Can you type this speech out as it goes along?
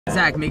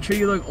Zach, make sure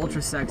you look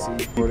ultra sexy.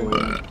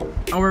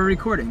 Oh, we're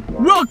recording.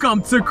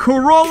 Welcome to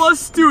Corolla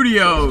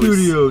Studios!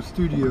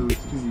 Studios.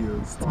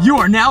 You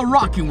are now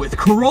rocking with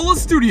Corolla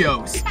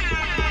Studios!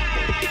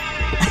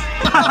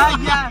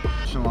 Yeah.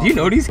 Do you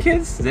know these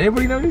kids? Does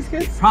anybody know these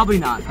kids? Probably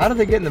not. How did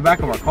they get in the back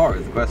of our car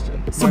is the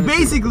question. So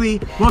basically,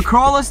 what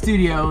Corolla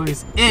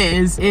Studios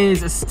is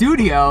a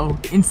studio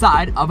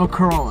inside of a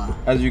Corolla.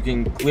 As you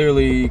can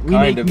clearly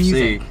kind of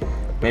see.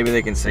 Maybe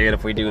they can see it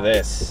if we do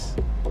this.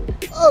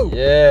 Oh!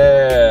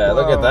 Yeah,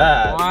 look at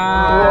that.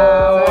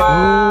 Wow.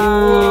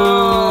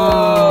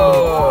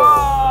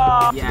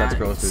 Whoa. Yeah, That's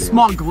Corolla Studios.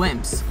 small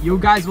glimpse. You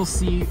guys will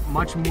see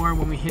much more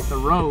when we hit the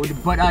road.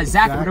 But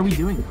Zach, what are we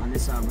doing on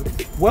this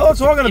Well, it's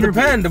all gonna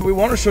depend. We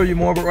want to show you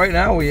more, but right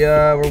now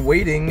we're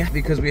waiting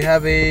because we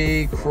have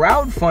a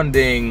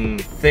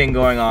crowdfunding thing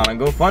going on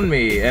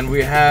GoFundMe, and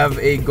we have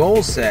a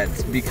goal set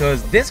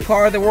because this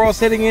car that we're all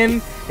sitting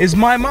in is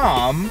my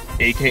mom,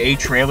 aka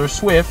Trailer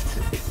Swift.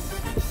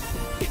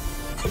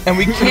 And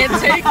we can't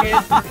take it.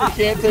 We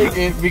can't take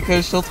it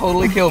because she'll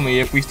totally kill me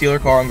if we steal her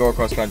car and go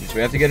across country. So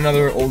we have to get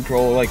another old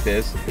Corolla like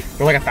this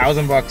for like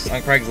 $1,000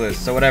 on Craigslist.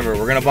 So whatever,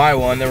 we're gonna buy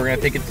one. Then we're gonna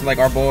take it to like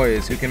our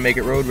boys who can make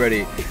it road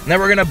ready. And then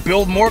we're gonna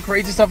build more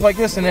crazy stuff like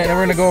this in it. And then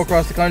we're gonna go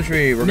across the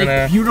country. We're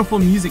gonna make beautiful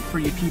music for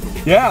you people.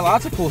 Yeah,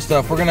 lots of cool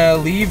stuff. We're gonna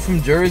leave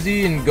from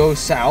Jersey and go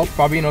south,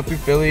 probably through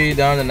Philly,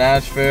 down to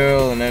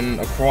Nashville, and then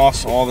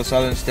across all the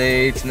southern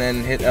states, and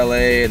then hit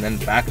LA, and then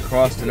back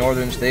across the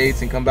northern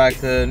states, and come back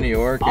to New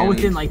York. All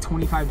within like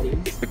 25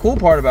 days. The cool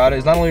part about it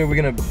is not only are we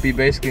going to be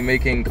basically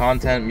making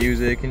content,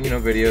 music, and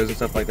videos and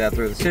stuff like that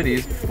through the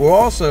cities, we're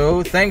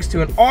also, thanks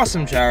to an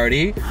awesome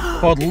charity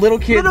called Little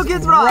Kids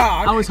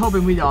Rock. I was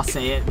hoping we'd all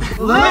say it.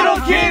 Little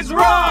Kids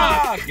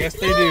Rock! Yes,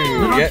 they do.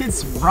 Little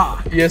Kids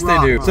Rock. Yes, they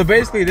do. So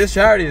basically, this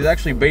charity is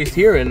actually based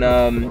here in,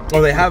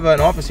 or they have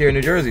an office here in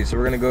New Jersey, so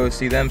we're going to go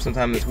see them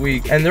sometime this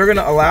week, and they're going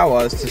to allow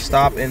us to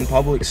stop in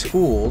public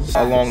schools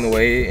along the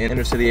way in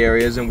inner city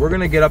areas, and we're going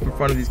to get up in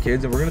front of these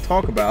kids, and we're going to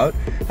talk about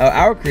how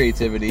our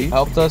creativity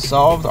helped us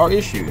solve our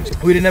issues.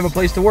 We didn't have a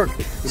place to work,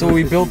 so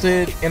we built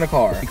it in a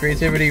car.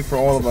 Creativity for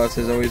all of us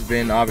has always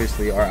been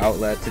obviously our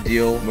outlet to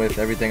deal with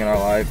everything in our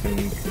life,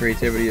 and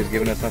creativity has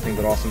given us nothing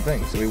but awesome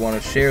things. So we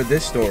want to share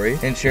this story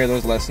and share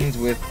those lessons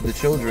with the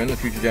children, the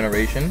future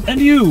generation, and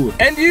you,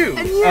 and you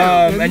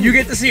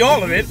get to see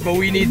all of it. But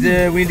we need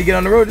to get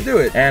on the road to do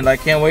it, and I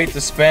can't wait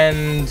to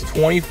spend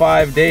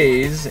 25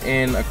 days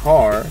in a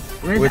car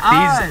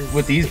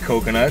with these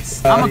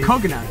coconuts. I'm a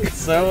coconut.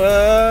 So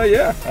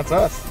yeah, that's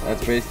us.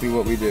 That's basically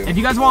what we do. If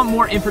you guys want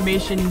more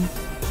information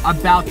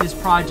about this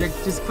project,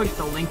 just click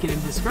the link in the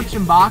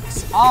description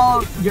box.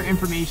 All your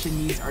information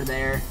needs are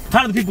there.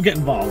 How do the people get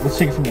involved? Let's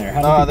take it from there.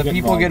 How do the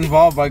people get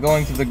involved by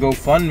going to the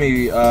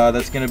GoFundMe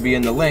that's going to be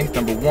in the link,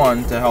 number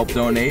one, to help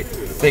donate.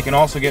 They can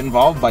also get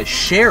involved by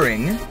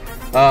sharing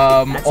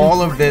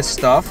all of this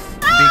stuff,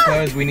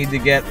 because we need to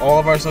get all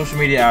of our social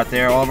media out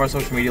there. All of our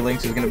social media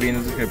links is going to be in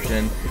the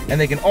description. And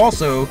they can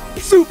also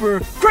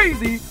super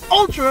crazy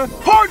ultra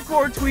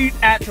hardcore tweet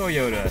at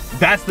Toyota.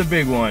 That's the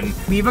big one.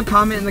 Leave a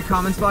comment in the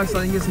comments box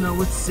letting us know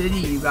what city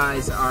you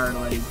guys are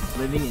like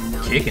living in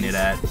now. Kicking it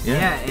at.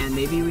 Yeah, and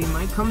maybe we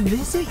might come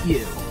visit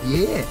you.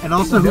 Yeah. And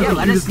also who's the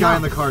cutest guy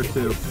in the car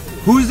too?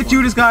 Who's the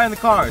cutest guy in the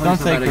car? Don't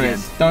say Chris.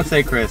 Again. Don't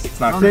say Chris. It's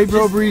not Say Chris.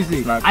 Bro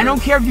Breezy. I don't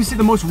care if you say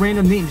the most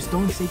random name, just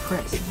don't say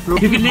Chris.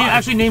 You can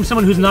actually name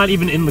someone who's not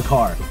even in the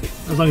car,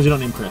 as long as you don't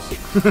name Chris.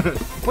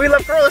 We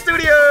love Corolla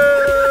Studios!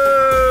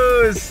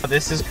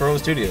 This is Corolla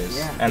Studios,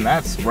 and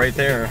that's right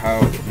there how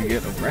you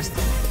get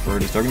arrested for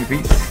disturbing the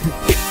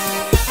peace.